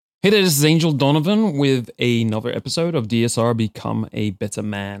Hey there, this is Angel Donovan with another episode of DSR Become a Better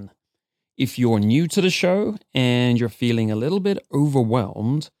Man. If you're new to the show and you're feeling a little bit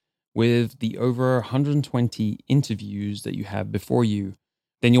overwhelmed with the over 120 interviews that you have before you,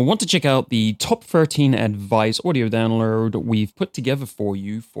 then you'll want to check out the Top 13 Advice audio download we've put together for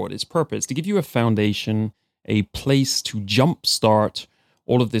you for this purpose, to give you a foundation, a place to jumpstart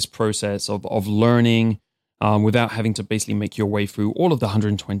all of this process of learning, without having to basically make your way through all of the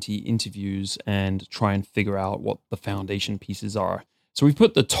 120 interviews and try and figure out what the foundation pieces are. So we've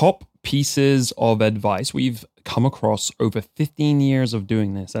put the top pieces of advice we've come across over 15 years of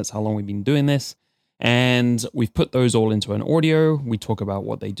doing this. That's how long we've been doing this. And we've put those all into an audio. We talk about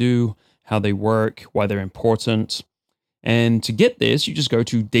what they do, how they work, why they're important. And to get this, you just go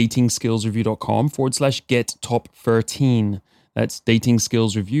to datingskillsreview.com/get top 13. That's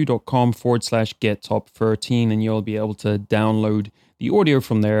datingskillsreview.com/get top 13, and you'll be able to download the audio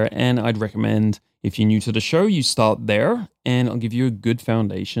from there. And I'd recommend, if you're new to the show, you start there, and I'll give you a good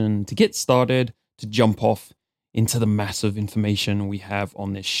foundation to get started, to jump off into the massive information we have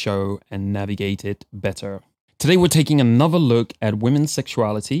on this show and navigate it better. Today, we're taking another look at women's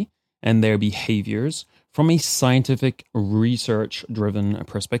sexuality and their behaviors from a scientific, research-driven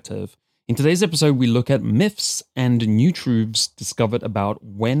perspective. In today's episode, we look at myths and new truths discovered about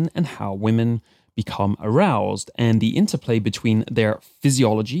when and how women become aroused and the interplay between their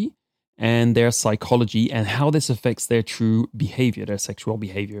physiology and their psychology and how this affects their true behavior, their sexual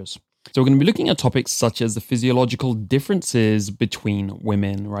behaviors. So we're going to be looking at topics such as the physiological differences between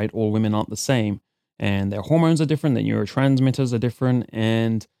women, right? All women aren't the same, and their hormones are different, their neurotransmitters are different,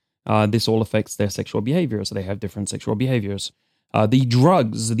 and this all affects their sexual behavior, so they have different sexual behaviors. The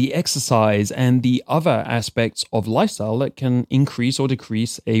drugs, the exercise, and the other aspects of lifestyle that can increase or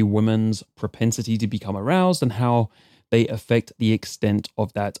decrease a woman's propensity to become aroused and how they affect the extent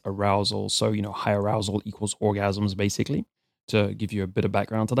of that arousal. So, high arousal equals orgasms, basically, to give you a bit of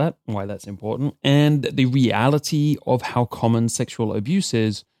background to that, why that's important. And the reality of how common sexual abuse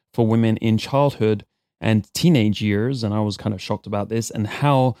is for women in childhood and teenage years, and I was kind of shocked about this, and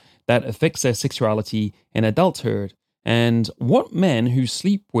how that affects their sexuality in adulthood. And what men who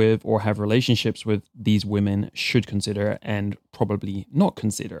sleep with or have relationships with these women should consider and probably not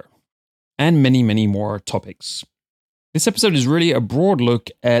consider. And many, many more topics. This episode is really a broad look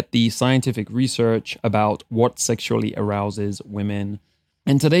at the scientific research about what sexually arouses women.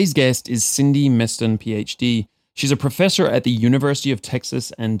 And today's guest is Cindy Meston, PhD. She's a professor at the University of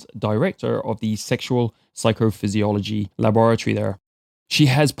Texas and director of the Sexual Psychophysiology Laboratory there. She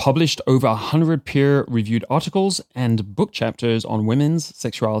has published over 100 peer-reviewed articles and book chapters on women's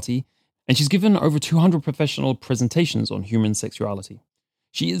sexuality, and she's given over 200 professional presentations on human sexuality.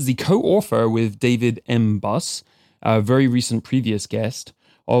 She is the co-author with David M. Buss, a very recent previous guest,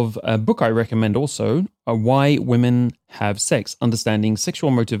 of a book I recommend also, Why Women Have Sex, Understanding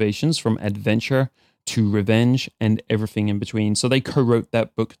Sexual Motivations from Adventure to Revenge and Everything in Between. So they co-wrote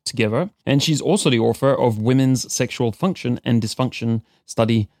that book together. And she's also the author of Women's Sexual Function and Dysfunction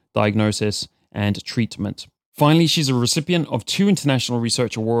Study, Diagnosis, and Treatment. Finally, she's a recipient of 2 international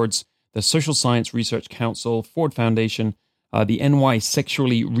research awards, the Social Science Research Council, Ford Foundation, the NY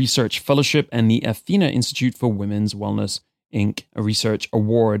Sexually Research Fellowship, and the Athena Institute for Women's Wellness, Inc. Research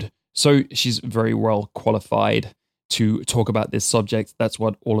Award. So she's very well qualified to talk about this subject. That's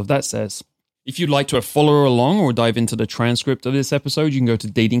what all of that says. If you'd like to follow along or dive into the transcript of this episode, you can go to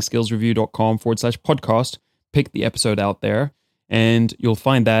datingskillsreview.com/podcast, pick the episode out there, and you'll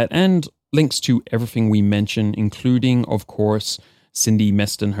find that and links to everything we mention, including, of course, Cindy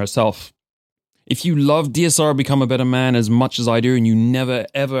Meston herself. If you love DSR Become a Better Man as much as I do, and you never,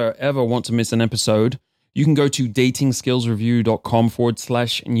 ever, ever want to miss an episode, you can go to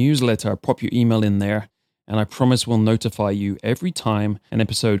datingskillsreview.com/newsletter, pop your email in there, and I promise we'll notify you every time an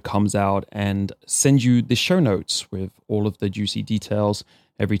episode comes out and send you the show notes with all of the juicy details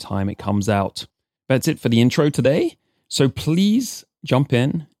every time it comes out. That's it for the intro today. So please jump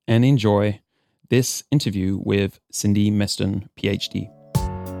in and enjoy this interview with Cindy Meston, PhD.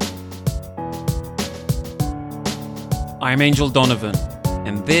 I'm Angel Donovan,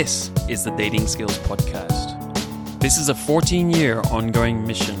 and this is the Dating Skills Podcast. This is a 14-year ongoing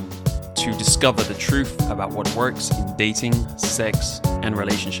mission to discover the truth about what works in dating, sex, and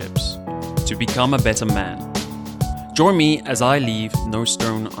relationships, to become a better man. Join me as I leave no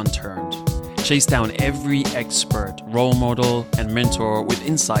stone unturned, chase down every expert, role model, and mentor with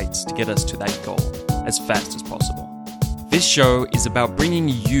insights to get us to that goal as fast as possible. This show is about bringing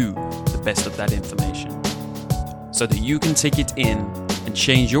you the best of that information so that you can take it in and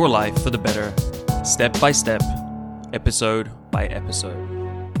change your life for the better, step by step, episode by episode.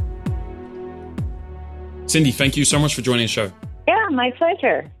 Cindy, thank you so much for joining the show. Yeah, my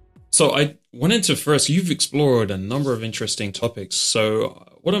pleasure. So I wanted to first, you've explored a number of interesting topics.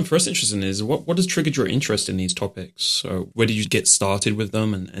 So what I'm first interested in is what has triggered your interest in these topics? So where did you get started with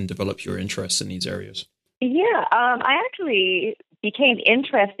them and develop your interest in these areas? Yeah, I actually became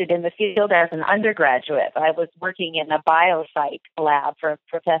interested in the field as an undergraduate. I was working in a biopsych lab for a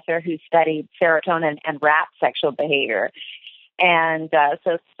professor who studied serotonin and rat sexual behavior. And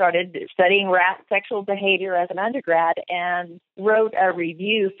so started studying rat sexual behavior as an undergrad and wrote a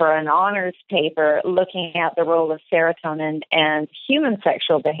review for an honors paper looking at the role of serotonin and human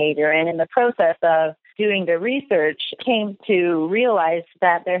sexual behavior. And in the process of doing the research, came to realize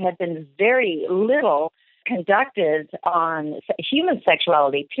that there had been very little conducted on human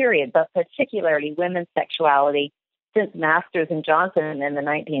sexuality, period, but particularly women's sexuality since Masters and Johnson in the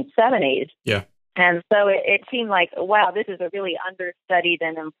 1970s. Yeah. And so it seemed like, wow, this is a really understudied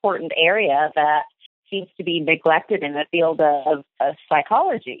and important area that seems to be neglected in the field of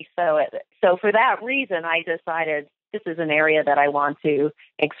psychology. So for that reason, I decided this is an area that I want to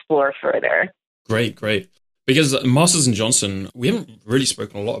explore further. Great. Because Masters and Johnson, we haven't really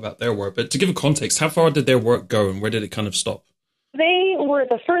spoken a lot about their work, but to give a context, how far did their work go and where did it kind of stop? They were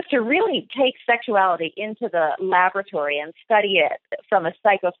the first to really take sexuality into the laboratory and study it from a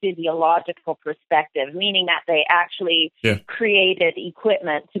psychophysiological perspective, meaning that they actually created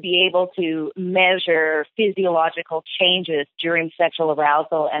equipment to be able to measure physiological changes during sexual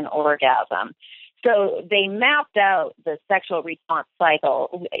arousal and orgasm. So they mapped out the sexual response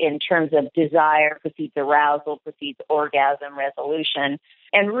cycle in terms of desire precedes arousal, precedes orgasm resolution,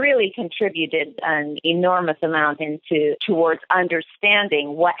 and really contributed an enormous amount towards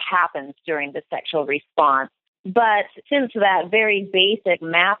understanding what happens during the sexual response. But since that very basic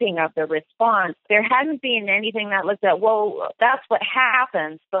mapping of the response, there hadn't been anything that looked at, well, that's what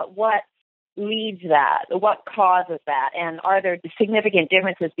happens, but what leads that? What causes that? And are there significant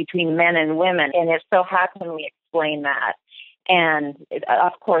differences between men and women? And if so, how can we explain that? And,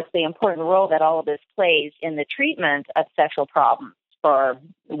 of course, the important role that all of this plays in the treatment of sexual problems for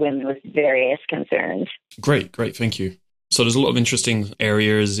women with various concerns. Great. Thank you. So there's a lot of interesting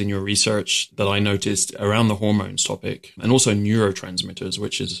areas in your research that I noticed around the hormones topic and also neurotransmitters,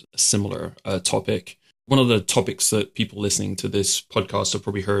 which is a similar topic. One of the topics that people listening to this podcast have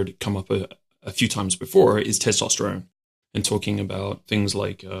probably heard come up a few times before is testosterone, and talking about things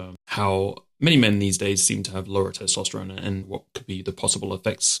like how many men these days seem to have lower testosterone and what could be the possible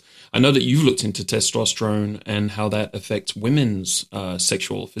effects. I know that you've looked into testosterone and how that affects women's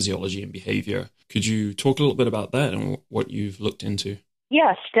sexual physiology and behavior. Could you talk a little bit about that and what you've looked into?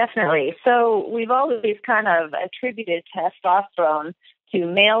 Yes, definitely. So we've always kind of attributed testosterone to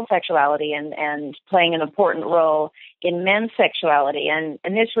male sexuality and playing an important role in men's sexuality. And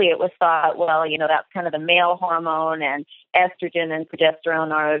initially it was thought, well, that's kind of the male hormone and estrogen and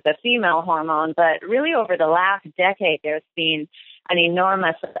progesterone are the female hormone. But really over the last decade, there's been an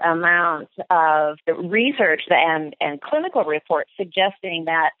enormous amount of research and clinical reports suggesting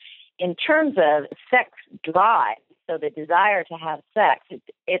that in terms of sex drive, so the desire to have sex,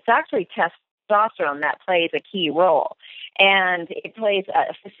 it's actually testosterone that plays a key role. And it plays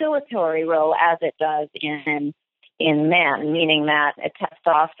a facilitatory role as it does in men, meaning that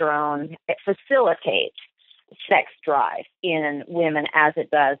testosterone facilitates sex drive in women as it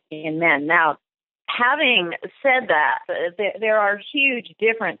does in men. Now, having said that, there are huge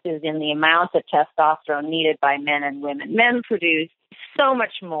differences in the amount of testosterone needed by men and women. Men produce so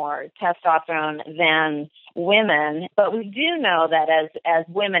much more testosterone than women, but we do know that as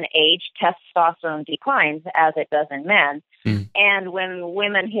women age, testosterone declines as it does in men. And when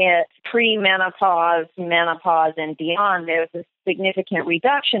women hit premenopause, menopause, and beyond, there's a significant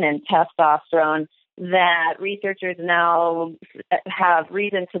reduction in testosterone that researchers now have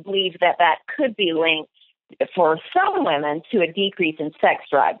reason to believe that could be linked for some women to a decrease in sex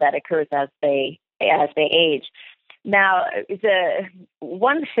drive that occurs as they age. Now, the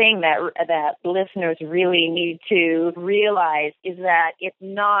one thing that listeners really need to realize is that it's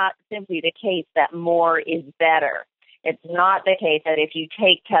not simply the case that more is better. It's not the case that if you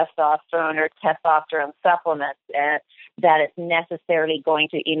take testosterone or testosterone supplements, that it's necessarily going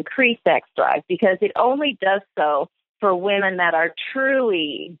to increase sex drive, because it only does so for women that are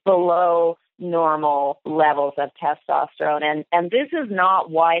truly below normal levels of testosterone. And this is not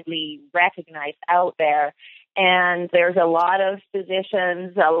widely recognized out there. And there's a lot of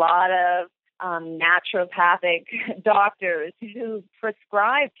physicians, a lot of naturopathic doctors who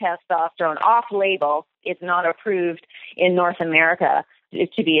prescribe testosterone off-label. It's not approved in North America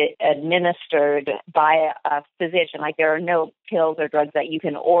to be administered by a physician. Like, there are no pills or drugs that you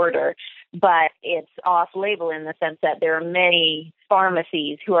can order but it's off-label in the sense that there are many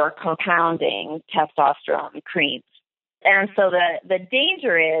pharmacies who are compounding testosterone creams. And so the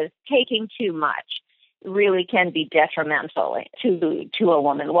danger is taking too much really can be detrimental to a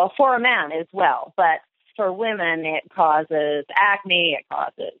woman. Well, for a man as well, but for women, it causes acne, it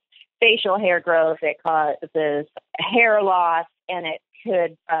causes facial hair growth, it causes hair loss, and it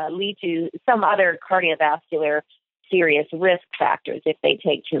could lead to some other cardiovascular serious risk factors if they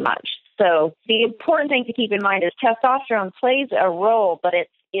take too much. So the important thing to keep in mind is testosterone plays a role, but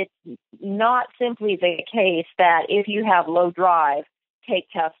it's not simply the case that if you have low drive, take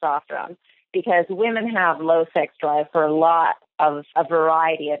testosterone, because women have low sex drive for a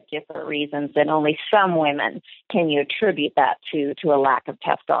variety of different reasons, and only some women can you attribute that to a lack of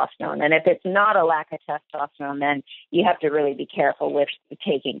testosterone. And if it's not a lack of testosterone, then you have to really be careful with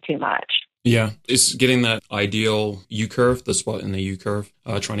taking too much. Yeah, it's getting that ideal U-curve, the spot in the U-curve,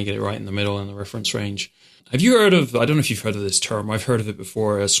 trying to get it right in the middle in the reference range. Have you heard of, I don't know if you've heard of this term, I've heard of it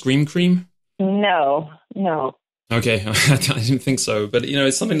before, a scream cream? No. Okay, I didn't think so. But,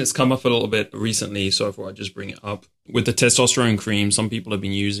 it's something that's come up a little bit recently, so I thought I'd just bring it up. With the testosterone cream, some people have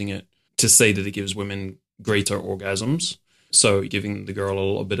been using it to say that it gives women greater orgasms. So giving the girl a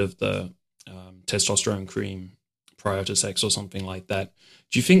little bit of the testosterone cream prior to sex or something like that.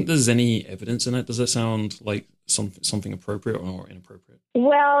 Do you think there's any evidence in it? Does that sound like something appropriate or inappropriate?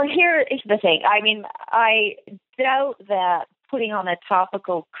 Well, here is the thing. I mean, I doubt that putting on a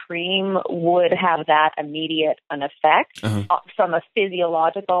topical cream would have that immediate an effect from a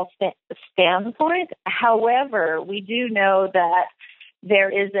physiological standpoint. However, we do know that there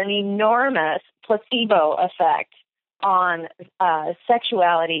is an enormous placebo effect on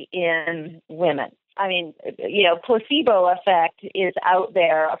sexuality in women. I mean, placebo effect is out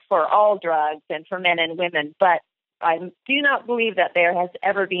there for all drugs and for men and women, but I do not believe that there has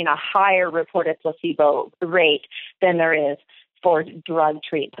ever been a higher reported placebo rate than there is for drug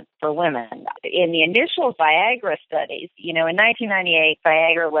treatment for women. In the initial Viagra studies, in 1998,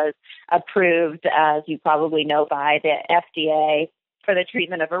 Viagra was approved, as you probably know, by the FDA for the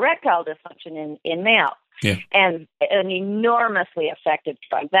treatment of erectile dysfunction in males. Yeah. And an enormously effective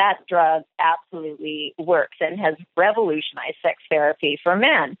drug. That drug absolutely works and has revolutionized sex therapy for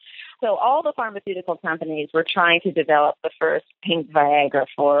men. So all the pharmaceutical companies were trying to develop the first pink Viagra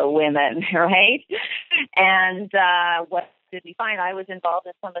for women, right? And what did we find? I was involved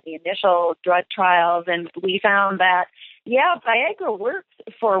in some of the initial drug trials, and we found that, Viagra works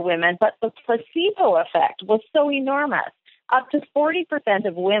for women, but the placebo effect was so enormous. Up to 40%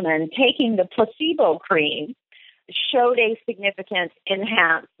 of women taking the placebo cream showed a significant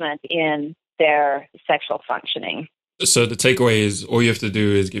enhancement in their sexual functioning. So the takeaway is all you have to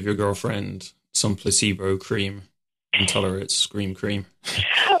do is give your girlfriend some placebo cream and tell her it's scream cream.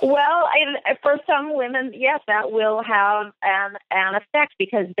 Well, for some women, yes, that will have an effect,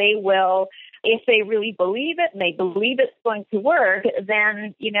 because they will, if they really believe it and they believe it's going to work,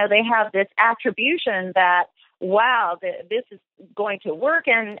 then, they have this attribution that, wow, this is going to work.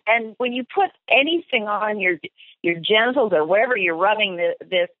 And when you put anything on your genitals or wherever you're rubbing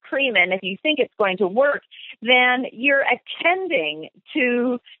this cream in, if you think it's going to work, then you're attending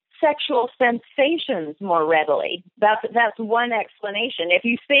to sexual sensations more readily. That's one explanation. If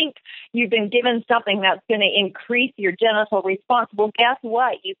you think you've been given something that's going to increase your genital response, well, guess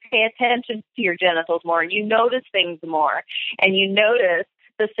what? You pay attention to your genitals more, and you notice things more, and you notice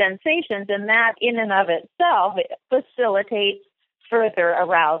the sensations, and that in and of itself facilitates further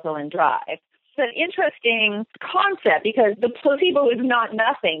arousal and drive. It's an interesting concept, because the placebo is not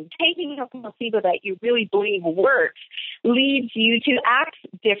nothing. Taking a placebo that you really believe works leads you to act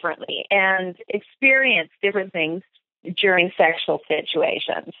differently and experience different things during sexual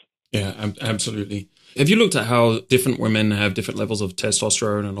situations. Yeah, absolutely. Have you looked at how different women have different levels of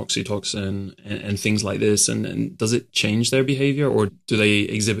testosterone and oxytocin and things like this? And does it change their behavior, or do they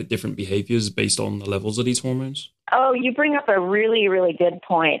exhibit different behaviors based on the levels of these hormones? Oh, you bring up a really, really good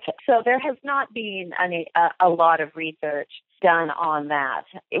point. So there has not been a lot of research done on that.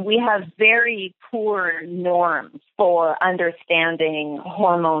 We have very poor norms for understanding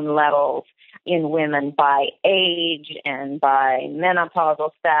hormone levels in women by age and by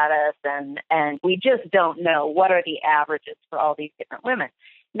menopausal status, and we just don't know what are the averages for all these different women.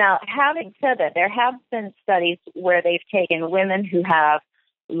 Now, having said that, there have been studies where they've taken women who have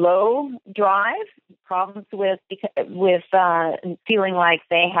low drive, problems with feeling like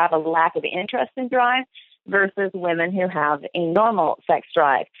they have a lack of interest in drive, versus women who have a normal sex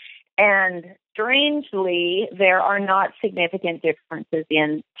drive. And strangely, there are not significant differences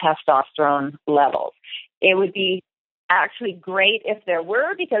in testosterone levels. It would be actually great if there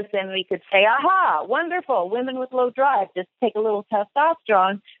were, because then we could say, aha, wonderful, women with low drive, just take a little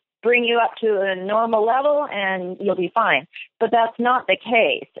testosterone, bring you up to a normal level, and you'll be fine. But that's not the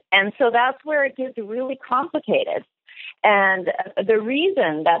case. And so that's where it gets really complicated. And the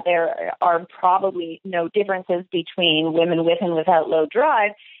reason that there are probably no differences between women with and without low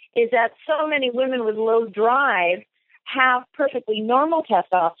drive is that so many women with low drive have perfectly normal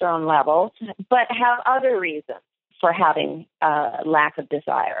testosterone levels, but have other reasons for having lack of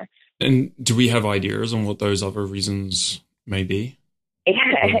desire. And do we have ideas on what those other reasons may be?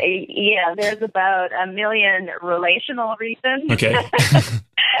 Yeah, there's about 1 million relational reasons. Okay.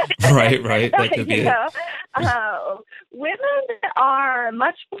 Right. That could be it. Women are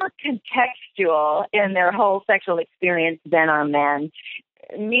much more contextual in their whole sexual experience than are men,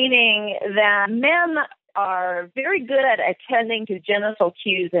 meaning that men are very good at attending to genital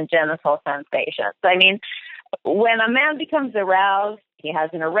cues and genital sensations. I mean, when a man becomes aroused, he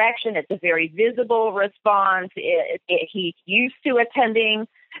has an erection. It's a very visible response. He's used to attending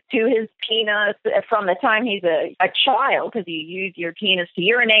to his penis from the time he's a child, because you use your penis to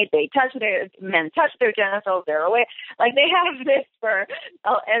urinate. Men touch their genitals. They're away. Like, they have this for,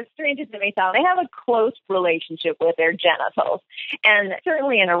 as strange as it may sound, they have a close relationship with their genitals. And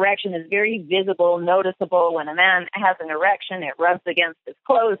certainly an erection is very visible, noticeable. When a man has an erection, it rubs against his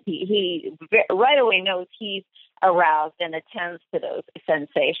clothes. He right away knows he's aroused and attends to those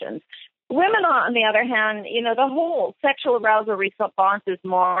sensations. Women, on the other hand, the whole sexual arousal response is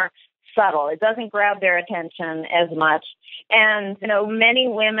more subtle. It doesn't grab their attention as much. And, many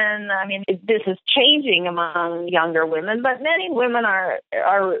women, I mean, this is changing among younger women, but many women are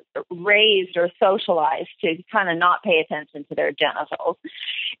raised or socialized to kind of not pay attention to their genitals.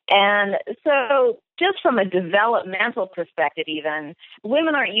 And so just from a developmental perspective even,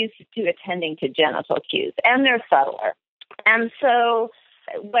 women aren't used to attending to genital cues, and they're subtler. And so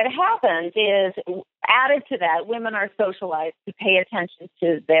what happens is, added to that, women are socialized to pay attention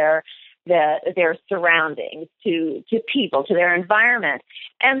to their surroundings, to people, to their environment.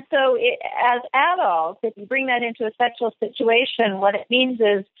 And so as adults, if you bring that into a sexual situation, what it means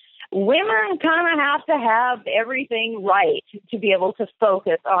is women kind of have to have everything right to be able to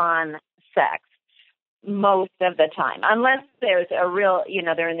focus on sex most of the time, unless there's a real,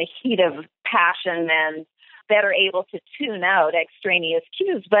 they're in the heat of passion and better able to tune out extraneous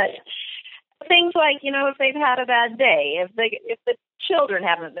cues. But things like, if they've had a bad day, if the children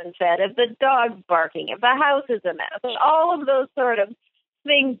haven't been fed, if the dog's barking, if the house is a mess, all of those sort of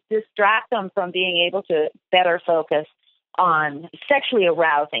things distract them from being able to better focus on sexually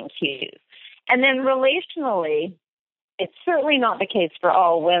arousing cues. And then relationally, it's certainly not the case for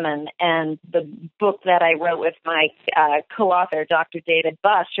all women. And the book that I wrote with my co-author, Dr. David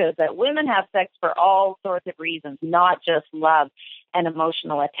Buss, shows that women have sex for all sorts of reasons, not just love and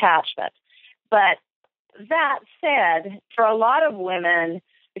emotional attachment. But that said, for a lot of women,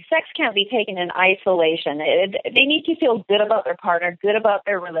 sex can't be taken in isolation. They need to feel good about their partner, good about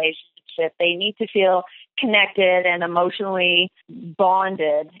their relationship. They need to feel connected and emotionally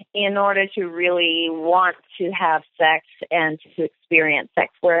bonded in order to really want to have sex and to experience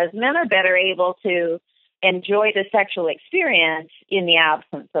sex, whereas men are better able to enjoy the sexual experience in the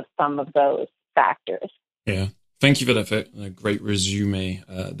absence of some of those factors. Yeah. Thank you for that. A great resume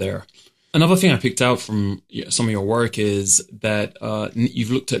there. Another thing I picked out from some of your work is that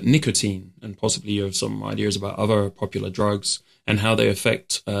you've looked at nicotine, and possibly you have some ideas about other popular drugs and how they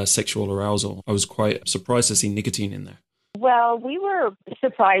affect sexual arousal. I was quite surprised to see nicotine in there. Well, we were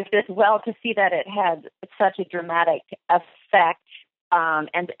surprised as well to see that it had such a dramatic effect,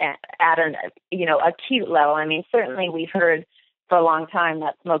 and at an acute level. I mean, certainly we've heard for a long time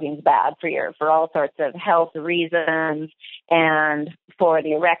that smoking's bad for all sorts of health reasons and for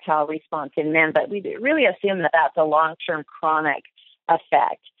the erectile response in men, but we really assume that that's a long-term chronic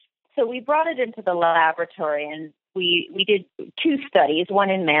effect. So we brought it into the laboratory, and we did 2 studies, one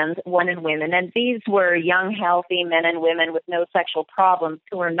in men, one in women, and these were young, healthy men and women with no sexual problems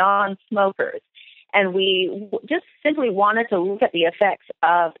who were non-smokers. And we just simply wanted to look at the effects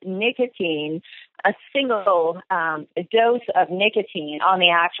of nicotine, a single dose of nicotine on the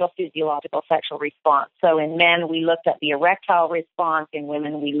actual physiological sexual response. So in men, we looked at the erectile response. In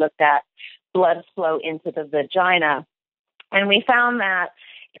women, we looked at blood flow into the vagina. And we found that,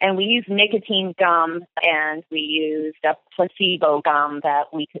 and we used nicotine gum, and we used a placebo gum that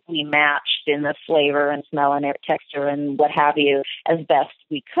we matched in the flavor and smell and texture and what have you as best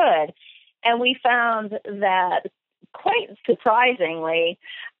we could. And we found that quite surprisingly,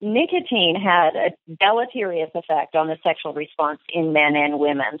 nicotine had a deleterious effect on the sexual response in men and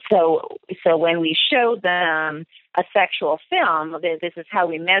women. So when we showed them a sexual film, this is how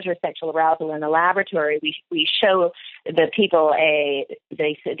we measure sexual arousal in the laboratory. We show the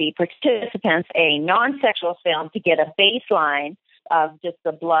participants a non-sexual film to get a baseline of just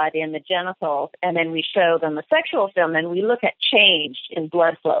the blood in the genitals, and then we show them a sexual film, and we look at change in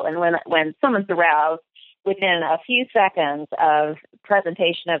blood flow. And when someone's aroused, within a few seconds of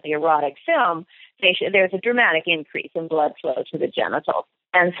presentation of the erotic film, there's a dramatic increase in blood flow to the genitals.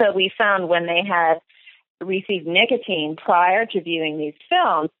 And so we found when they had received nicotine prior to viewing these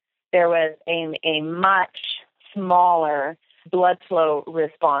films, there was a much smaller blood flow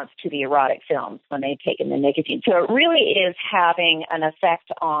response to the erotic films when they'd taken the nicotine. So it really is having an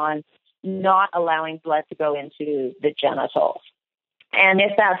effect on not allowing blood to go into the genitals. And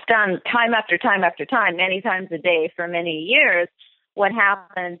if that's done time after time after time, many times a day for many years, what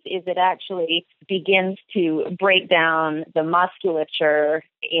happens is it actually begins to break down the musculature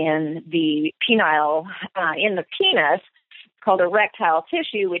in the penile, in the penis, called erectile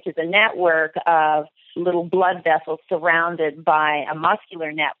tissue, which is a network of little blood vessels surrounded by a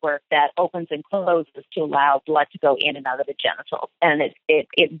muscular network that opens and closes to allow blood to go in and out of the genitals. And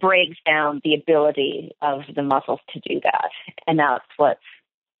it breaks down the ability of the muscles to do that. And that's what's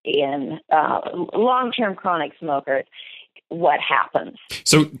in long-term chronic smokers, what happens.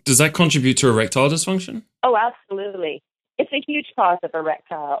 So does that contribute to erectile dysfunction? Oh, absolutely. It's a huge cause of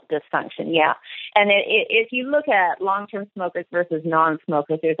erectile dysfunction, yeah. And if you look at long-term smokers versus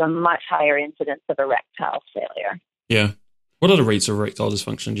non-smokers, there's a much higher incidence of erectile failure. Yeah. What are the rates of erectile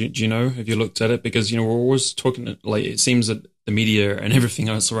dysfunction? Do you know? Have you looked at it? Because, we're always talking, like, it seems that the media and everything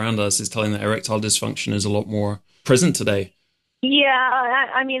else around us is telling that erectile dysfunction is a lot more present today. Yeah,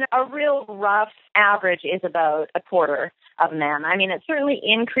 I mean, a real rough average is about a quarter of men. I mean, it certainly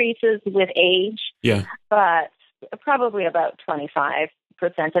increases with age, yeah, but probably about 25%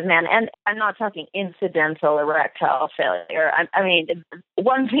 of men. And I'm not talking incidental erectile failure. I mean,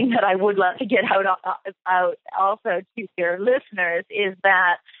 one thing that I would love to get out also to your listeners is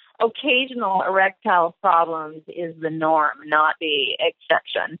that occasional erectile problems is the norm, not the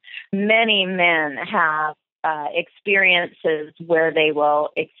exception. Many men have experiences where they will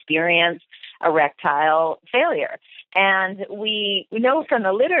experience erectile failure. And we know from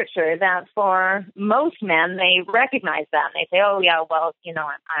the literature that for most men, they recognize that. And they say, oh, yeah, well,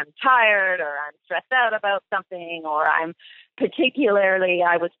 I'm tired, or I'm stressed out about something, or I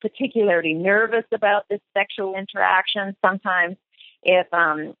was particularly nervous about this sexual interaction. Sometimes if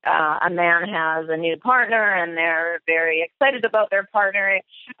a man has a new partner and they're very excited about their partner,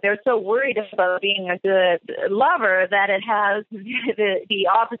 they're so worried about being a good lover that it has the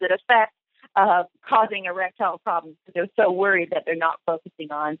opposite effect of causing erectile problems. They're so worried that they're not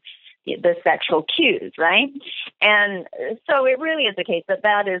focusing on the sexual cues, right? And so it really is the case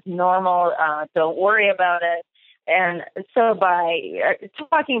that is normal. Don't worry about it. And so by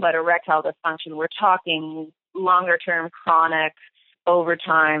talking about erectile dysfunction, we're talking longer-term chronic, over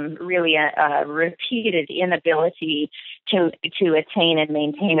time, really a repeated inability to attain and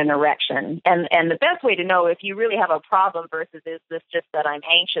maintain an erection. And the best way to know if you really have a problem versus is this just that I'm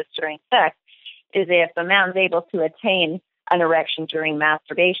anxious during sex is if the man's able to attain an erection during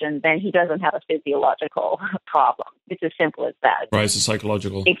masturbation, then he doesn't have a physiological problem. It's as simple as that. Right, it's a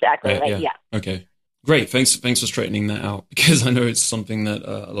psychological. Exactly, right, yeah. Okay. Great. Thanks for straightening that out, because I know it's something that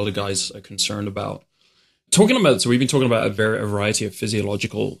a lot of guys are concerned about. So we've been talking about a variety of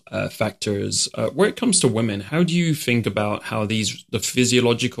physiological factors. Where it comes to women, how do you think about how the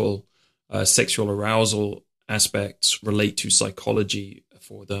physiological sexual arousal aspects relate to psychology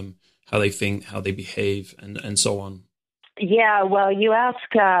for them, how they think, how they behave, and so on? Yeah, well, you ask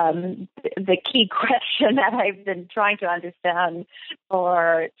the key question that I've been trying to understand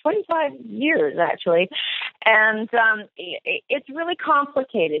for 25 years, actually. And it's really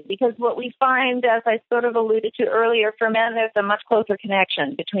complicated because what we find, as I sort of alluded to earlier, for men, there's a much closer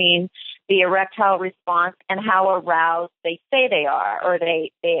connection between the erectile response and how aroused they say they are or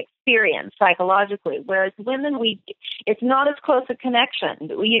they experience psychologically. Whereas women, it's not as close a connection.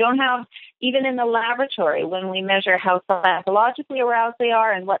 You don't have, even in the laboratory, when we measure how psychologically aroused they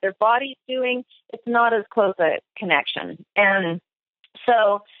are and what their body's doing, it's not as close a connection. And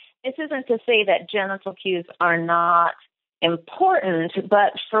so this isn't to say that genital cues are not important,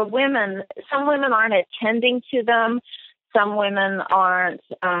 but for women, some women aren't attending to them. Some women aren't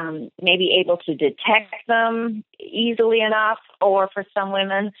maybe able to detect them easily enough, or for some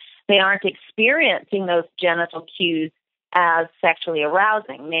women, they aren't experiencing those genital cues as sexually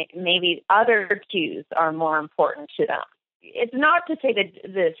arousing. Maybe other cues are more important to them. It's not to say that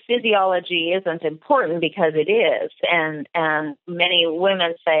the physiology isn't important, because it is. And many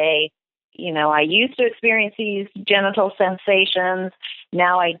women say, I used to experience these genital sensations.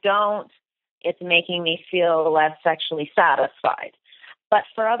 Now I don't. It's making me feel less sexually satisfied. But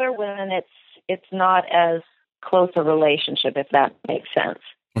for other women, it's not as close a relationship, if that makes sense.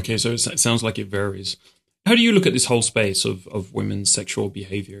 Okay, so it sounds like it varies. How do you look at this whole space of women's sexual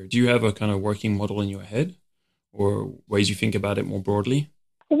behavior? Do you have a kind of working model in your head, or ways you think about it more broadly?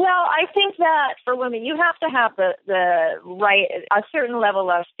 Well, I think that for women, you have to have a certain level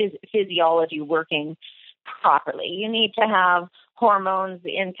of physiology working properly. You need to have hormones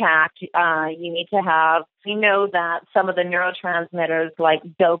intact. We know that some of the neurotransmitters like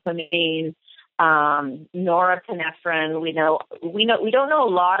dopamine, norepinephrine, we don't know a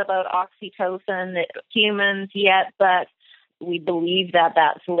lot about oxytocin in humans yet, but we believe that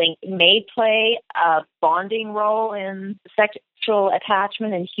that's may play a bonding role in sexual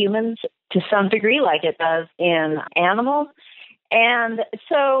attachment in humans to some degree, like it does in animals. And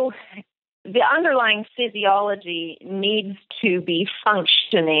so the underlying physiology needs to be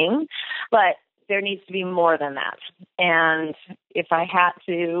functioning, but there needs to be more than that. And if I had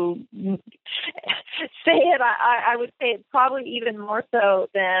to say it, I would say it's probably even more so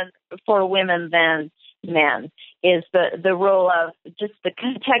than for women than men, is the role of just the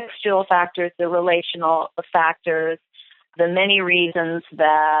contextual factors, the relational factors, the many reasons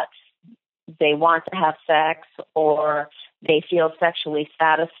that they want to have sex or they feel sexually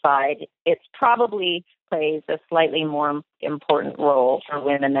satisfied. It's probably plays a slightly more important role for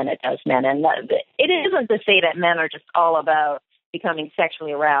women than it does men. And it isn't to say that men are just all about becoming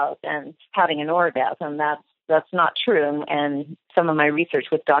sexually aroused and having an orgasm. That's not true. And some of my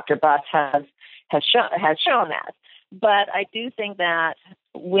research with Dr. Buss has shown that. But I do think that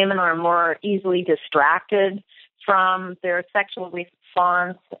women are more easily distracted from their sexual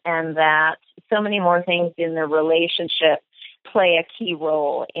response, and that so many more things in their relationship play a key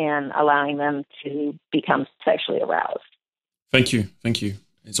role in allowing them to become sexually aroused. Thank you.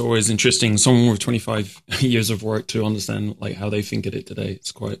 It's always interesting, someone with 25 years of work, to understand like how they think of it today.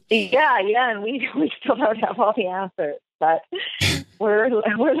 It's quite... Yeah, and we still don't have all the answers, but we're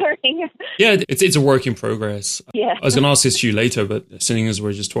learning. Yeah, it's a work in progress. Yeah. I was going to ask this to you later, but seeing as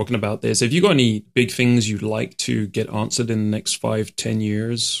we're just talking about this, have you got any big things you'd like to get answered in the next 5-10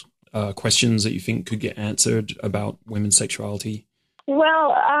 years? Questions that you think could get answered about women's sexuality?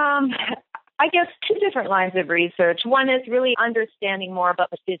 Well, I guess two different lines of research. One is really understanding more about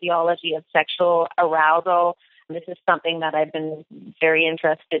the physiology of sexual arousal. This is something that I've been very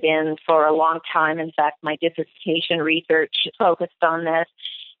interested in for a long time. In fact, my dissertation research focused on this.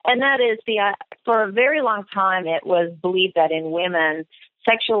 And that is for a very long time, it was believed that in women,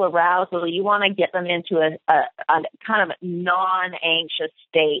 sexual arousal, you want to get them into a kind of non-anxious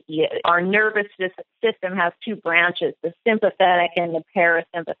state. Our nervous system has two branches, the sympathetic and the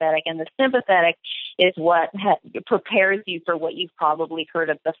parasympathetic. And the sympathetic is what prepares you for what you've probably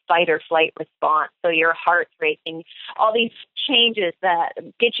heard of, the fight or flight response. So your heart's racing, all these changes that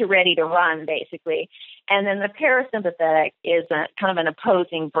get you ready to run, basically. And then the parasympathetic is kind of an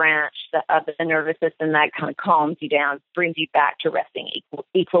opposing branch of the nervous system that kind of calms you down, brings you back to resting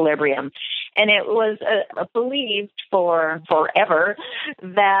equilibrium. And it was believed for forever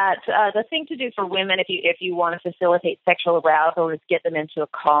that the thing to do for women, if you want to facilitate sexual arousal, is get them into a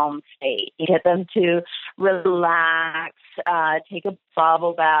calm state. You get them to relax, take a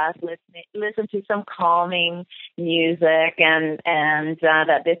bubble bath, listen to some calming music, and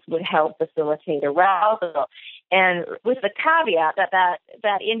that this would help facilitate arousal. And with the caveat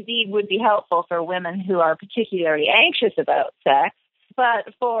that indeed would be helpful for women who are particularly anxious about sex.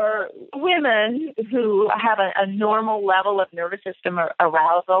 But for women who have a normal level of nervous system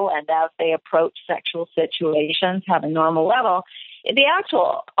arousal, and as they approach sexual situations have a normal level, the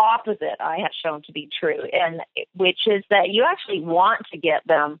actual opposite I have shown to be true, and which is that you actually want to get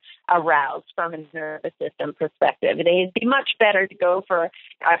them aroused from a nervous system perspective. It'd be much better to go for,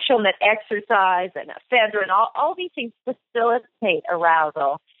 I've shown that exercise and ephedrine, all these things facilitate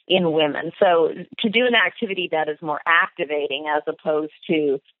arousal in women. So to do an activity that is more activating as opposed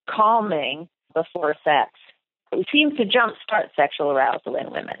to calming before sex, it seems to jumpstart sexual arousal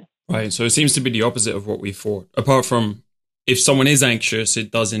in women. Right. So it seems to be the opposite of what we thought. Apart from if someone is anxious,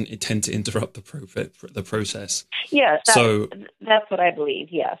 it tend to interrupt the process. Yes, that's what I believe,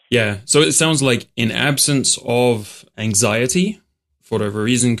 yes. Yeah. So it sounds like in absence of anxiety, for whatever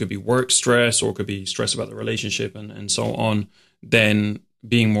reason, could be work stress or could be stress about the relationship and so on, then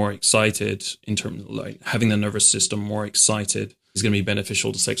being more excited in terms of like having the nervous system more excited is going to be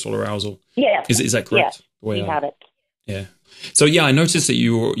beneficial to sexual arousal. Yes. Is that correct? Yes, we have it. Yeah. So yeah, I noticed that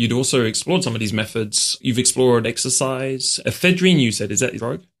you'd also explored some of these methods. You've explored exercise. Ephedrine, you said, is that the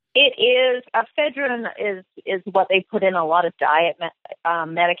drug? It is. Ephedrine is what they put in a lot of diet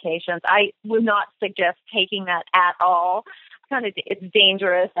medications. I would not suggest taking that at all. It's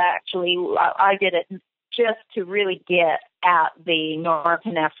dangerous, actually. I did it just to really get at the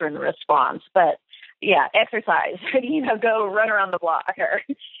norepinephrine response. But yeah, exercise. Go run around the block, or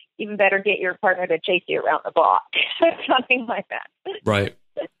even better, get your partner to chase you around the block, something like that. Right.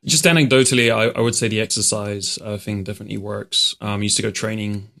 Just anecdotally, I would say the exercise thing definitely works. I used to go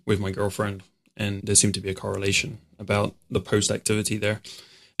training with my girlfriend, and there seemed to be a correlation about the post-activity there.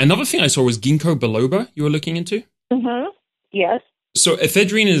 Another thing I saw was ginkgo biloba you were looking into? Mm-hmm. Yes. So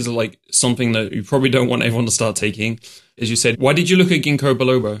ephedrine is like something that you probably don't want everyone to start taking. As you said, why did you look at ginkgo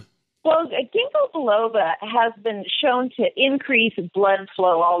biloba? Well, ginkgo biloba has been shown to increase blood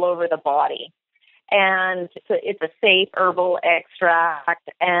flow all over the body. And so it's a safe herbal extract.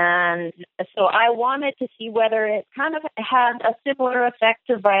 And so I wanted to see whether it kind of had a similar effect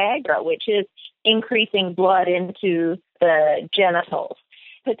to Viagra, which is increasing blood into the genitals,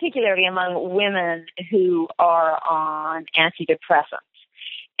 particularly among women who are on antidepressants.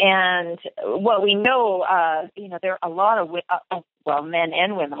 And what we know, there are a lot of, men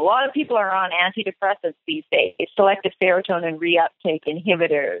and women, a lot of people are on antidepressants these days, selective serotonin reuptake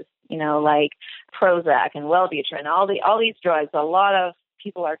inhibitors, like Prozac and Wellbutrin, all these drugs. A lot of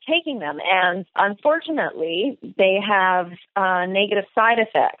people are taking them, and unfortunately, they have negative side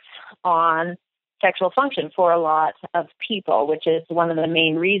effects on sexual function for a lot of people, which is one of the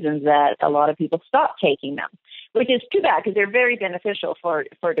main reasons that a lot of people stop taking them, which is too bad because they're very beneficial for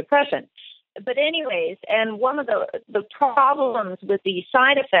depression. But anyways, and one of the problems with the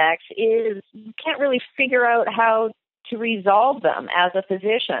side effects is you can't really figure out how to resolve them as a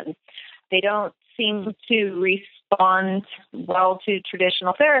physician. They don't seem to respond well to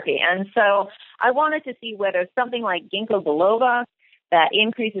traditional therapy. And so I wanted to see whether something like ginkgo biloba that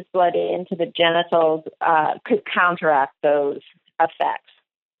increases blood into the genitals could counteract those effects.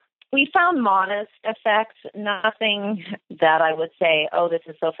 We found modest effects, nothing that I would say, oh, this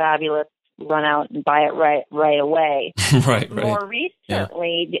is so fabulous, run out and buy it right away. Right. More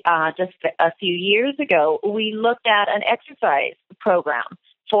recently, just a few years ago, we looked at an exercise program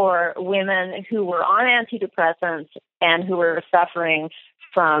for women who were on antidepressants and who were suffering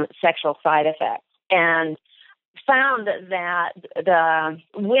from sexual side effects, and found that the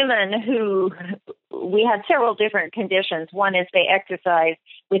women who, we had several different conditions. One is they exercise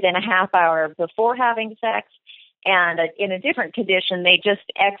within a half hour before having sex, and in a different condition, they just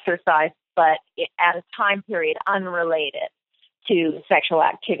exercise, but at a time period unrelated to sexual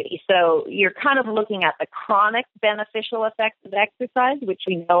activity. So you're kind of looking at the chronic beneficial effects of exercise, which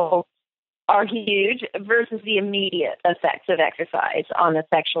we know are huge, versus the immediate effects of exercise on the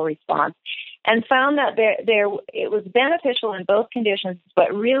sexual response, and found that it was beneficial in both conditions,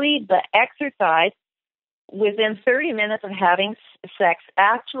 but really the exercise within 30 minutes of having sex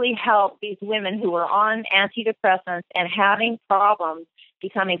actually helped these women who were on antidepressants and having problems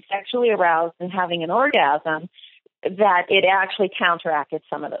becoming sexually aroused and having an orgasm, that it actually counteracted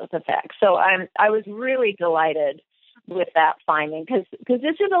some of those effects. So I was really delighted with that finding, because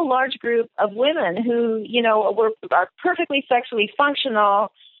this is a large group of women who, are perfectly sexually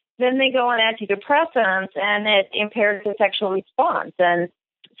functional. Then they go on antidepressants and it impairs the sexual response. And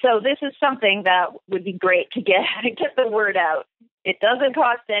so this is something that would be great to get the word out. It doesn't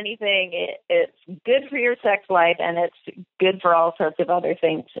cost anything. It's good for your sex life, and it's good for all sorts of other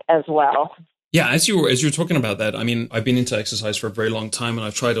things as well. Yeah, as you're talking about that, I mean, I've been into exercise for a very long time, and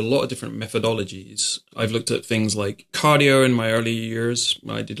I've tried a lot of different methodologies. I've looked at things like cardio in my early years.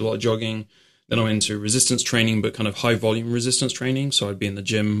 I did a lot of jogging. Then I went into resistance training, but kind of high volume resistance training. So I'd be in the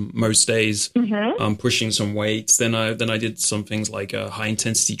gym most days, pushing some weights. Then I did some things like high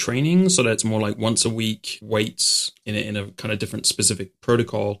intensity training. So that's more like once a week weights in a kind of different specific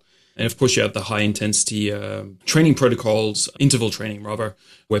protocol. And of course, you have the high intensity training protocols, interval training rather,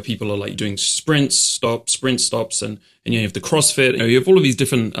 where people are like doing sprint stops, and you have the CrossFit. You have all of these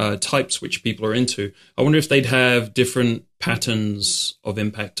different types which people are into. I wonder if they'd have different patterns of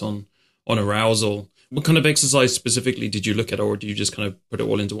impact on arousal. What kind of exercise specifically did you look at, or do you just kind of put it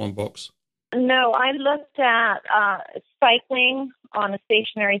all into one box? No, I looked at cycling on a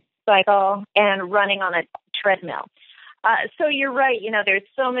stationary cycle and running on a treadmill. So you're right. There's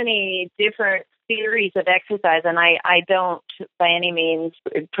so many different theories of exercise, and I don't by any means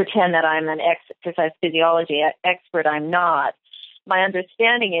pretend that I'm an exercise physiology expert. I'm not. my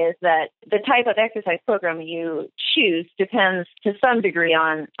understanding is that the type of exercise program you choose depends to some degree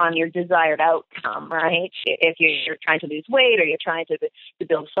on your desired outcome, right? If you're trying to lose weight, or you're trying to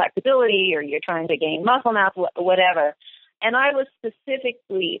build flexibility, or you're trying to gain muscle mass, whatever. And I was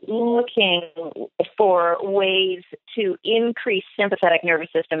specifically looking for ways to increase sympathetic nervous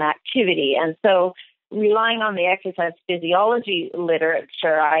system activity. And so, relying on the exercise physiology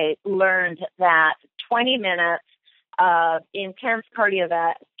literature, I learned that 20 minutes of intense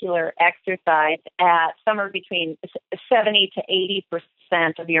cardiovascular exercise at somewhere between 70 to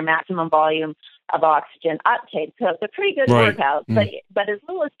 80% of your maximum volume of oxygen uptake. So it's a pretty good workout, but as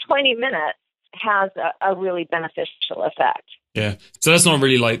little as 20 minutes has a really beneficial effect. Yeah. So that's not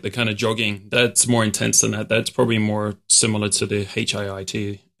really like the kind of jogging. That's more intense than that. That's probably more similar to the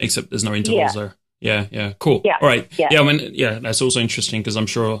HIIT, except there's no intervals there. Yeah. Cool. Yeah. All right. Yeah. That's also interesting because I'm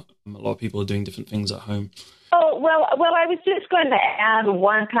sure a lot of people are doing different things at home. Oh, well, I was just going to add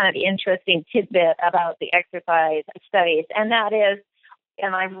one kind of interesting tidbit about the exercise studies, and that is,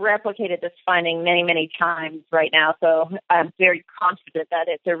 and I've replicated this finding many, many times right now, so I'm very confident that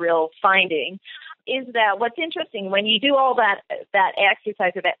it's a real finding, is that what's interesting, when you do all that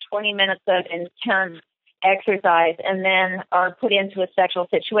exercise, or that 20 minutes of intense exercise, and then are put into a sexual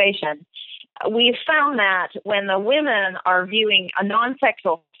situation, we've found that when the women are viewing a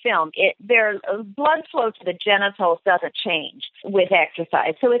non-sexual film, their blood flow to the genitals doesn't change with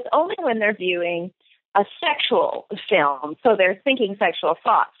exercise. So it's only when they're viewing a sexual film, so they're thinking sexual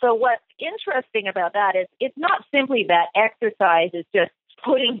thoughts. So what's interesting about that is it's not simply that exercise is just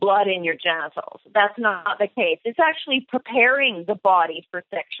putting blood in your genitals. That's not the case. It's actually preparing the body for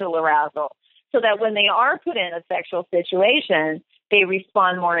sexual arousal, so that when they are put in a sexual situation, they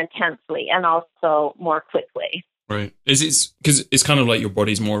respond more intensely and also more quickly. Right. Because it's kind of like your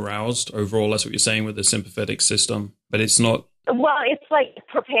body's more aroused overall. That's what you're saying with the sympathetic system, but it's not. Well, it's like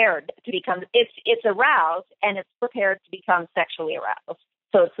prepared to become. It's aroused and it's prepared to become sexually aroused.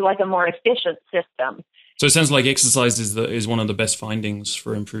 So it's like a more efficient system. So it sounds like exercise is one of the best findings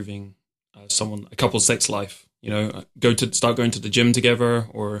for improving a couple's sex life. Start going to the gym together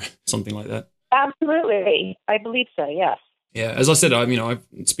or something like that. Absolutely, I believe so. Yes. Yeah, as I said,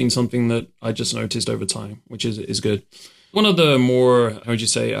 it's been something that I just noticed over time, which is good. One of the more,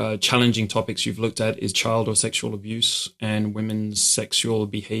 challenging topics you've looked at is child or sexual abuse and women's sexual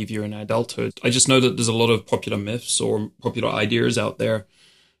behavior in adulthood. I just know that there's a lot of popular myths or popular ideas out there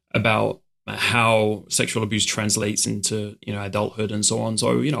about how sexual abuse translates into, adulthood and so on.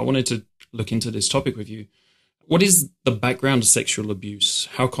 So, I wanted to look into this topic with you. What is the background of sexual abuse?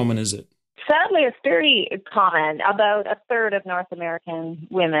 How common is it? Sadly, it's very common. About a third of North American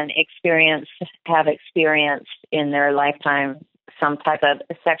women have experienced in their lifetime some type of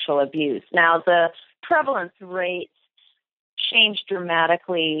sexual abuse. Now, the prevalence rates change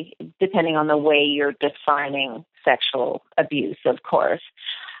dramatically depending on the way you're defining sexual abuse, of course.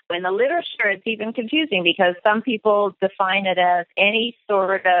 In the literature, it's even confusing because some people define it as any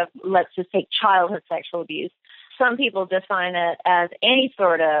sort of, let's just take childhood sexual abuse. Some people define it as any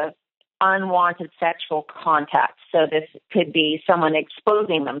sort of unwanted sexual contact. So this could be someone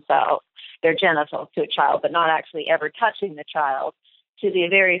exposing themselves, their genitals, to a child, but not actually ever touching the child, to the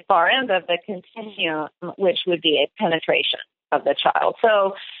very far end of the continuum, which would be a penetration of the child.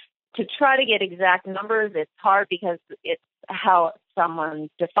 So to try to get exact numbers, it's hard because it's how someone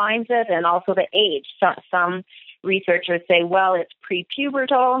defines it and also the age. Some researchers say, well, it's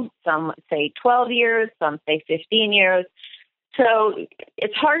prepubertal. Some say 12 years. Some say 15 years. So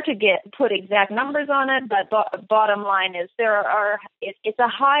it's hard to put exact numbers on it, but bottom line is it's a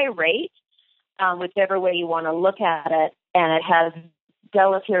high rate, whichever way you want to look at it, and it has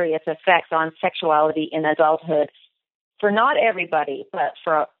deleterious effects on sexuality in adulthood for not everybody, but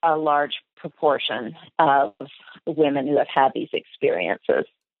for a large proportion of women who have had these experiences.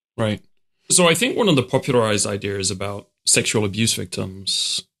 Right. So I think one of the popularized ideas about sexual abuse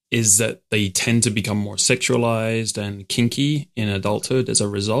victims is that they tend to become more sexualized and kinky in adulthood as a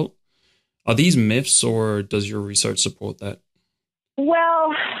result. Are these myths, or does your research support that?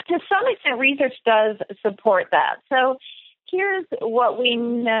 Well, to some extent, research does support that. So here's what we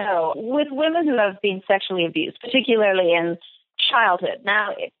know. With women who have been sexually abused, particularly in childhood. Now,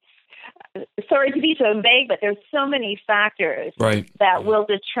 sorry to be so vague, but there's so many factors that will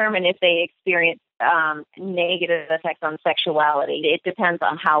determine if they experience negative effects on sexuality. It depends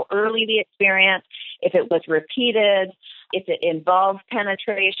on how early the experience, if it was repeated, if it involved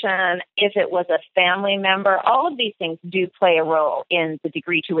penetration, if it was a family member. All of these things do play a role in the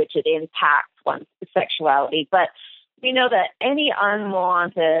degree to which it impacts one's sexuality. But we know that any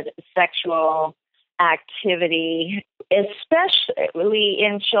unwanted sexual activity especially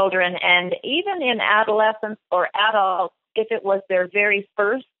in children and even in adolescents or adults, if it was their very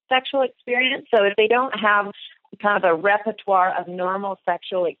first sexual experience. So if they don't have kind of a repertoire of normal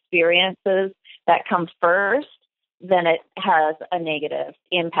sexual experiences that come first, then it has a negative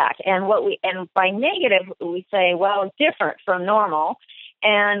impact. And by negative, we say, well, different from normal.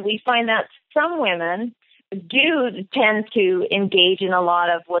 And we find that some women do tend to engage in a lot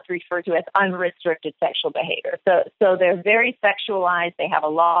of what's referred to as unrestricted sexual behavior. So they're very sexualized. They have a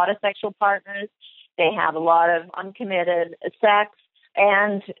lot of sexual partners. They have a lot of uncommitted sex.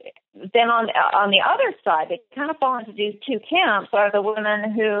 And then on the other side, they kind of fall into these two camps, are the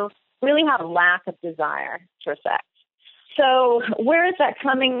women who really have a lack of desire for sex. So where is that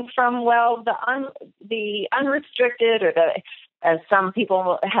coming from? Well, the unrestricted, or as some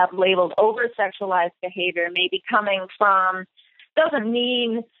people have labeled, over-sexualized behavior may be coming from, doesn't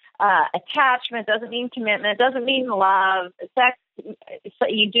mean attachment, doesn't mean commitment, doesn't mean love. Sex, so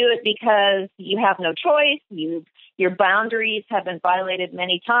you do it because you have no choice. Your boundaries have been violated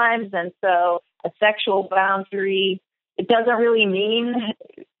many times, and so a sexual boundary, it doesn't really mean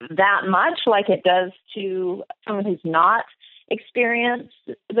that much like it does to someone who's not experienced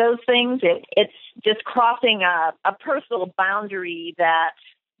those things. It's just crossing a personal boundary that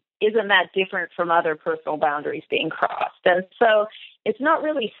isn't that different from other personal boundaries being crossed. And so it's not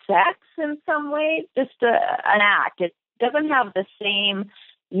really sex in some ways, just an act. It doesn't have the same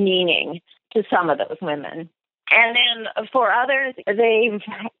meaning to some of those women. And then for others,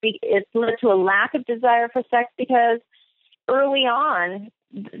 it's led to a lack of desire for sex because early on,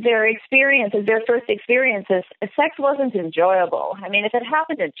 their first experiences, sex wasn't enjoyable. I mean, if it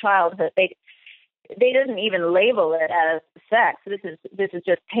happened in childhood, they didn't even label it as sex. This is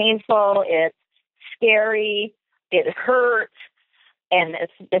just painful. It's scary. It hurts. And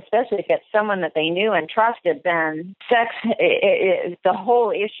especially if it's someone that they knew and trusted, then sex, the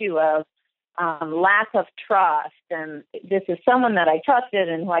whole issue of lack of trust. And this is someone that I trusted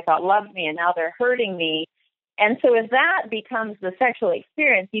and who I thought loved me, and now they're hurting me. And so if that becomes the sexual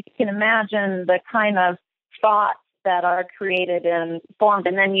experience, you can imagine the kind of thoughts that are created and formed.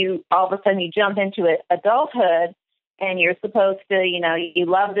 And then all of a sudden you jump into adulthood, and you're supposed to, you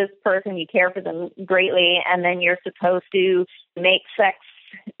love this person, you care for them greatly, and then you're supposed to make sex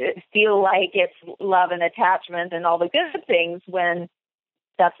feel like it's love and attachment and all the good things when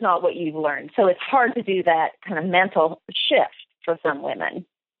that's not what you've learned. So it's hard to do that kind of mental shift for some women.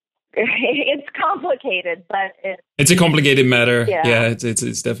 It's complicated, but it's a complicated matter. Yeah,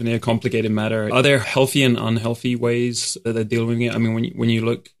 it's definitely a complicated matter. Are there healthy and unhealthy ways that they're dealing with it? I mean, when you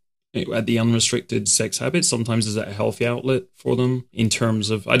look at the unrestricted sex habits, sometimes is that a healthy outlet for them in terms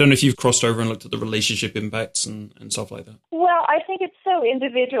of, I don't know if you've crossed over and looked at the relationship impacts and stuff like that. Well, I think it's so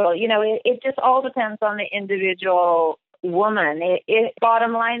individual. It just all depends on the individual woman.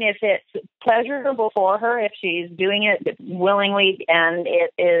 Bottom line, if it's pleasurable for her, if she's doing it willingly and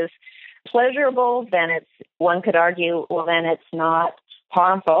it is pleasurable, then one could argue, well, then it's not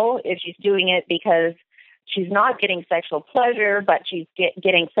harmful. If she's doing it because she's not getting sexual pleasure, but she's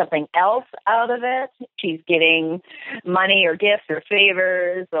getting something else out of it, she's getting money or gifts or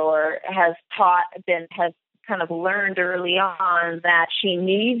favors, or has kind of learned early on that she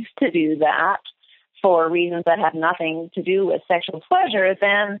needs to do that for reasons that have nothing to do with sexual pleasure,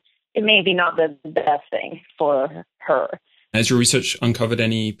 then it may be not the best thing for her. Has your research uncovered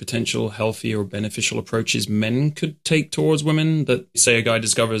any potential healthy or beneficial approaches men could take towards women? That, say, a guy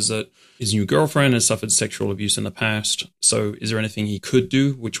discovers that his new girlfriend has suffered sexual abuse in the past. So is there anything he could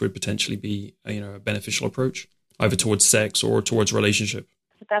do which would potentially be a beneficial approach, either towards sex or towards relationship?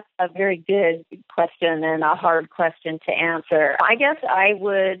 That's a very good question and a hard question to answer. I guess I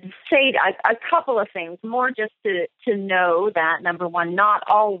would say a couple of things, more just to know that, number one, not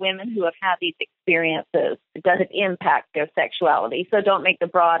all women who have had these experiences does it impact their sexuality. So don't make the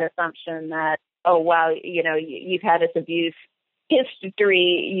broad assumption that, oh, wow, you've had this abuse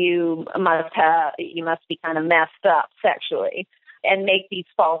history, you must be kind of messed up sexually, and make these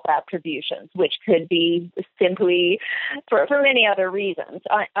false attributions, which could be simply for many other reasons.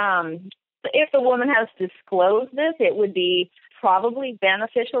 If the woman has disclosed this, it would be probably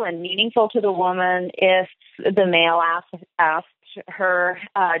beneficial and meaningful to the woman if the male asked her,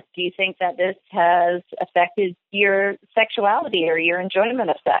 do you think that this has affected your sexuality or your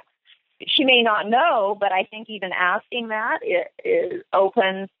enjoyment of sex? She may not know, but I think even asking that it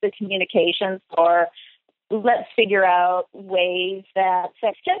opens the communications for, let's figure out ways that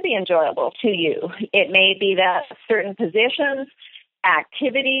sex can be enjoyable to you. It may be that certain positions,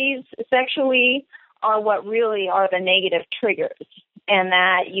 activities sexually are what really are the negative triggers, and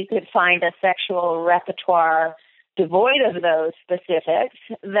that you could find a sexual repertoire devoid of those specifics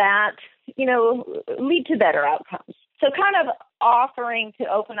that, lead to better outcomes. So kind of offering to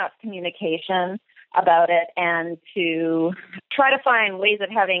open up communication about it and to try to find ways of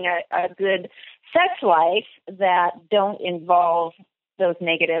having a good sex life that don't involve those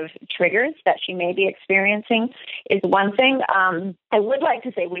negative triggers that she may be experiencing is one thing. I would like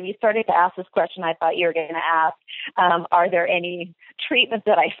to say, when you started to ask this question, I thought you were going to ask, are there any treatments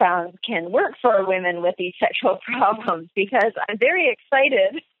that I found can work for women with these sexual problems? Because I'm very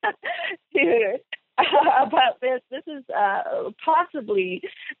excited about this. This is possibly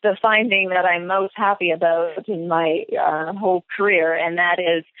the finding that I'm most happy about in my whole career, and that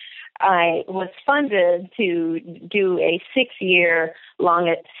is I was funded to do a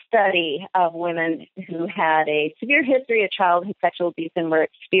 6-year-long study of women who had a severe history of childhood sexual abuse and were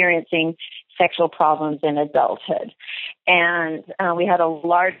experiencing sexual problems in adulthood. And we had a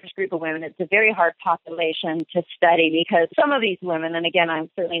large group of women. It's a very hard population to study because some of these women, and again, I'm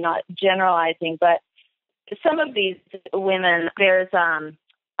certainly not generalizing, but some of these women, there's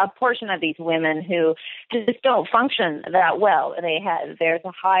a portion of these women who just don't function that well. There's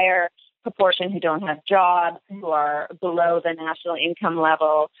a higher proportion who don't have jobs, who are below the national income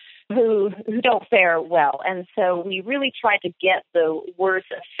level, who don't fare well. And so we really tried to get the worst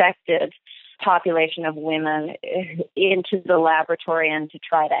affected population of women into the laboratory and to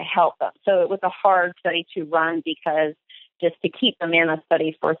try to help them. So it was a hard study to run because just to keep them in a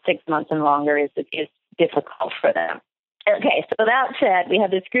study for 6 months and longer is difficult for them. Okay, so that said, we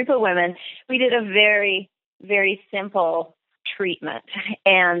had this group of women. We did a very, very simple treatment,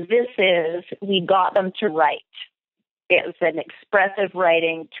 and we got them to write. It was an expressive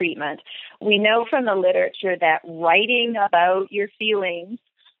writing treatment. We know from the literature that writing about your feelings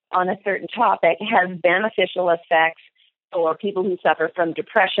on a certain topic has beneficial effects for people who suffer from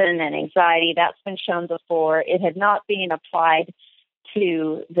depression and anxiety. That's been shown before. It had not been applied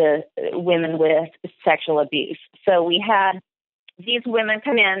to the women with sexual abuse. So we had these women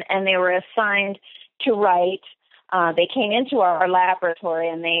come in and they were assigned to write. They came into our laboratory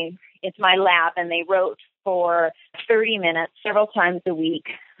and it's my lab, and they wrote for 30 minutes several times a week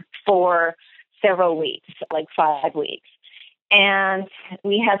for several weeks, like 5 weeks. And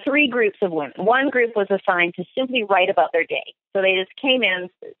we had 3 groups of women. One group was assigned to simply write about their day. So they just came in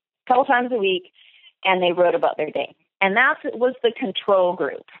a couple times a week and they wrote about their day. And that was the control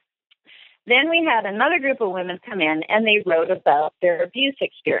group. Then we had another group of women come in and they wrote about their abuse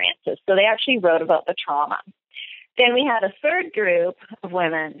experiences. So they actually wrote about the trauma. Then we had a third group of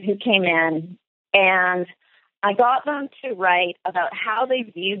women who came in, and I got them to write about how they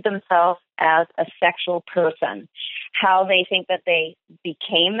viewed themselves as a sexual person, how they think that they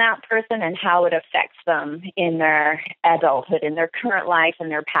became that person, and how it affects them in their adulthood, in their current life,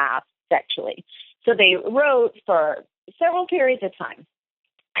 and their past sexually. So they wrote for several periods of time.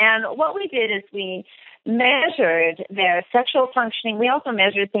 And what we did is we measured their sexual functioning. We also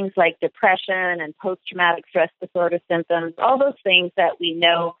measured things like depression and post-traumatic stress disorder symptoms, all those things that we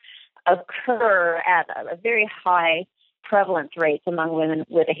know occur at a very high prevalence rates among women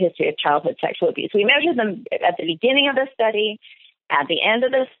with a history of childhood sexual abuse. We measured them at the beginning of the study, at the end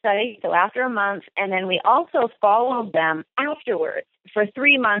of the study, so after a month, and then we also followed them afterwards for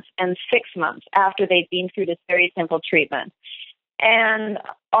 3 months and 6 months after they'd been through this very simple treatment. And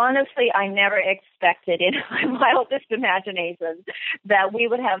honestly, I never expected in my wildest imagination that we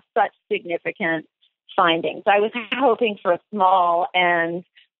would have such significant findings. I was hoping for a small and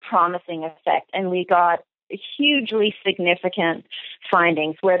promising effect, and we got hugely significant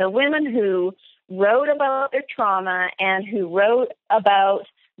findings where the women who wrote about their trauma and who wrote about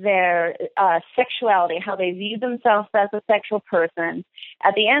their sexuality, how they viewed themselves as a sexual person,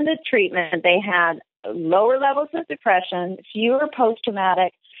 at the end of treatment, they had lower levels of depression, fewer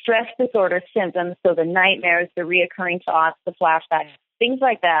post-traumatic stress disorder symptoms, so the nightmares, the reoccurring thoughts, the flashbacks, things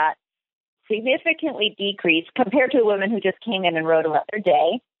like that, significantly decreased compared to women who just came in and wrote about their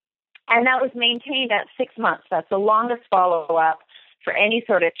day. And that was maintained at 6 months. That's the longest follow-up for any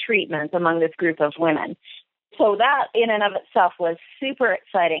sort of treatment among this group of women. So that in and of itself was super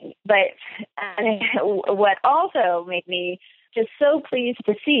exciting. But what also made me just so pleased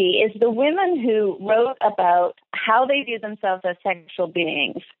to see is the women who wrote about how they view themselves as sexual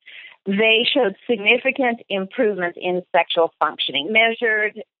beings. They showed significant improvements in sexual functioning,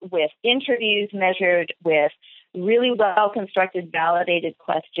 measured with interviews, measured with really well-constructed, validated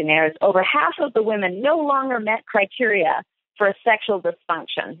questionnaires. Over half of the women no longer met criteria for a sexual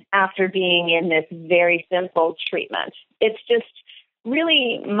dysfunction after being in this very simple treatment. It's just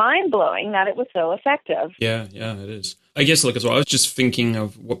really mind-blowing that it was so effective. Yeah, it is. I guess, look, as well, I was just thinking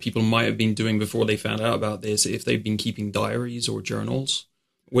of what people might have been doing before they found out about this, if they've been keeping diaries or journals.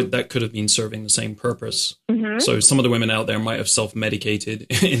 That could have been serving the same purpose. Mm-hmm. So some of the women out there might have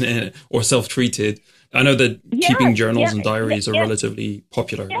self-medicated or self-treated. I know that keeping journals and diaries are relatively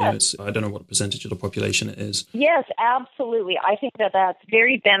popular. Yes. I don't know what percentage of the population it is. Yes, absolutely. I think that that's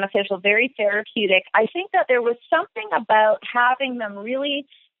very beneficial, very therapeutic. I think that there was something about having them really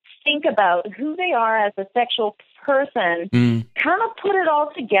think about who they are as a sexual person, kind of put it all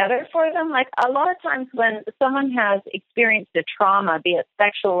together for them. Like a lot of times when someone has experienced a trauma, be it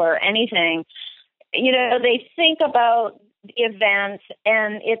sexual or anything, they think about the event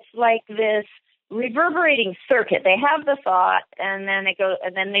and it's like this reverberating circuit. They have the thought and then it goes,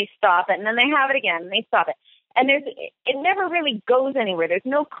 and then they stop it, and then they have it again and they stop it. And it never really goes anywhere. There's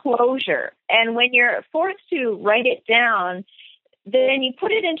no closure. And when you're forced to write it down, then you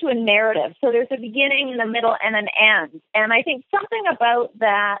put it into a narrative. So there's a beginning, a middle, and an end. And I think something about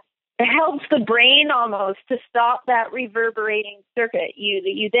that helps the brain almost to stop that reverberating circuit.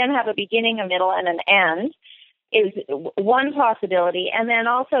 You then have a beginning, a middle, and an end is one possibility. And then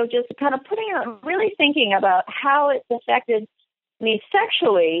also just kind of really thinking about how it's affected me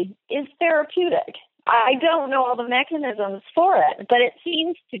sexually is therapeutic. I don't know all the mechanisms for it, but it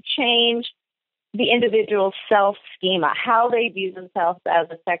seems to change the individual's self-schema. How they view themselves as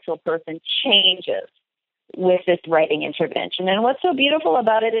a sexual person changes with this writing intervention. And what's so beautiful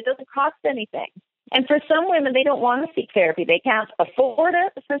about it, it doesn't cost anything. And for some women, they don't want to seek therapy. They can't afford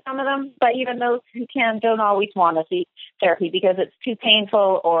it for some of them, but even those who can don't always want to seek therapy because it's too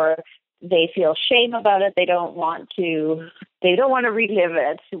painful or they feel shame about it. They don't want to relive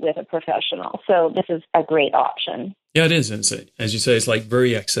it with a professional. So this is a great option. Yeah, it is. And as you say, it's like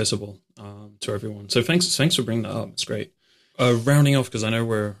very accessible to everyone. So thanks for bringing that up. It's great. Rounding off, because I know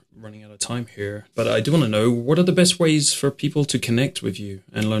we're running out of time here, but I do want to know, what are the best ways for people to connect with you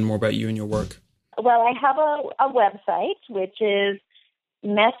and learn more about you and your work? Well, I have a website, which is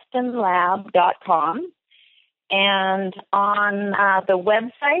mestonlab.com. And on the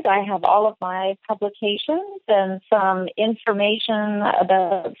website, I have all of my publications and some information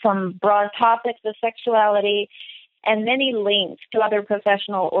about some broad topics of sexuality and many links to other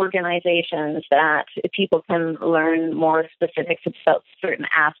professional organizations that people can learn more specifics about certain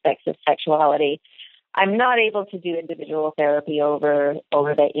aspects of sexuality. I'm not able to do individual therapy over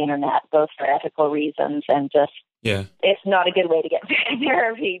the internet, both for ethical reasons and just it's not a good way to get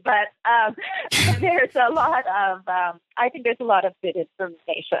therapy. But there's a lot of I think there's a lot of good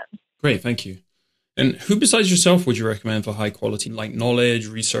information. Great, thank you. And who besides yourself would you recommend for high quality knowledge,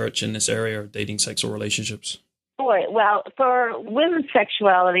 research in this area of dating, sex, or relationships? Well, for women's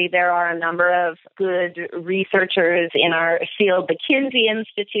sexuality, there are a number of good researchers in our field. The Kinsey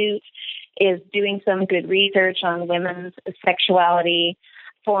Institute is doing some good research on women's sexuality.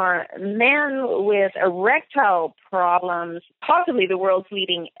 For men with erectile problems, possibly the world's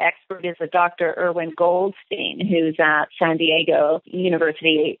leading expert is a Dr. Irwin Goldstein, who's at San Diego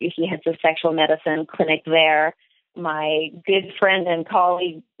University. He has a sexual medicine clinic there. My good friend and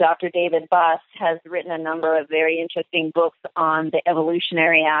colleague, Dr. David Buss, has written a number of very interesting books on the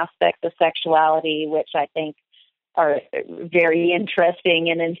evolutionary aspects of sexuality, which I think are very interesting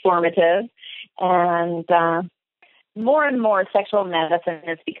and informative. And more and more sexual medicine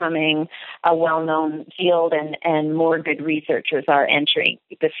is becoming a well-known field, and more good researchers are entering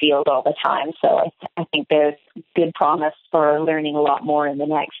the field all the time. So I think there's good promise for learning a lot more in the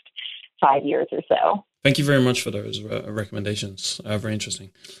next 5 years or so. Thank you very much for those recommendations. Very interesting.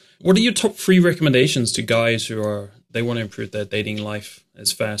 What are your top 3 recommendations to guys who they want to improve their dating life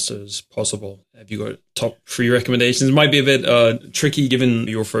as fast as possible? Have you got top 3 recommendations? It might be a bit tricky given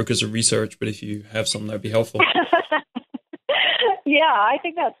your focus of research, but if you have something, that'd be helpful. Yeah, I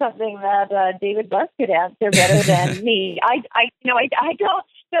think that's something that David Buss could answer better than me. I don't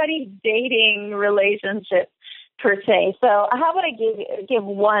study dating relationships per se. So how about I give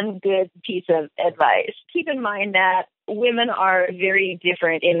one good piece of advice? Keep in mind that women are very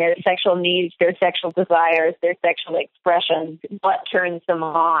different in their sexual needs, their sexual desires, their sexual expressions, what turns them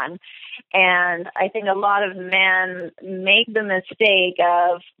on. And I think a lot of men make the mistake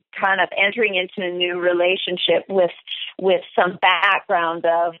of kind of entering into a new relationship with some background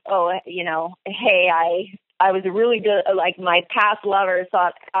of, hey, I was really good. Like my past lovers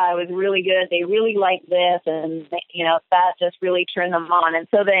thought I was really good. They really liked this, and that just really turned them on. And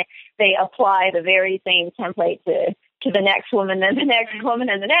so they apply the very same template to the next woman, and the next woman,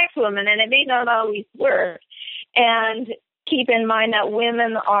 and the next woman, and it may not always work. And keep in mind that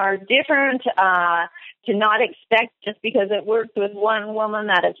women are different. to not expect just because it worked with one woman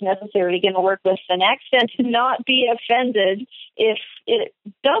that it's necessarily going to work with the next, and to not be offended if it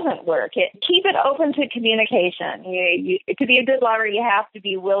doesn't work. Keep it open to communication. To be a good lover, you have to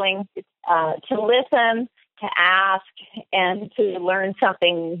be willing to listen, to ask, and to learn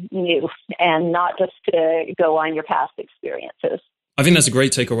something new, and not just to go on your past experiences. I think that's a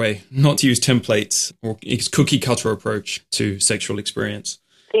great takeaway, not to use templates or cookie cutter approach to sexual experience.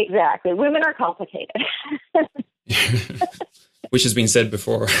 Exactly. Women are complicated. Which has been said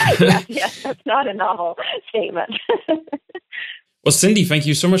before. Yes, that's not a novel statement. Well, Cindy, thank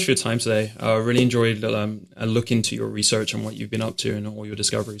you so much for your time today. I really enjoyed a look into your research and what you've been up to and all your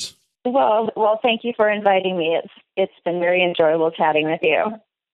discoveries. Well, thank you for inviting me. It's been very enjoyable chatting with you.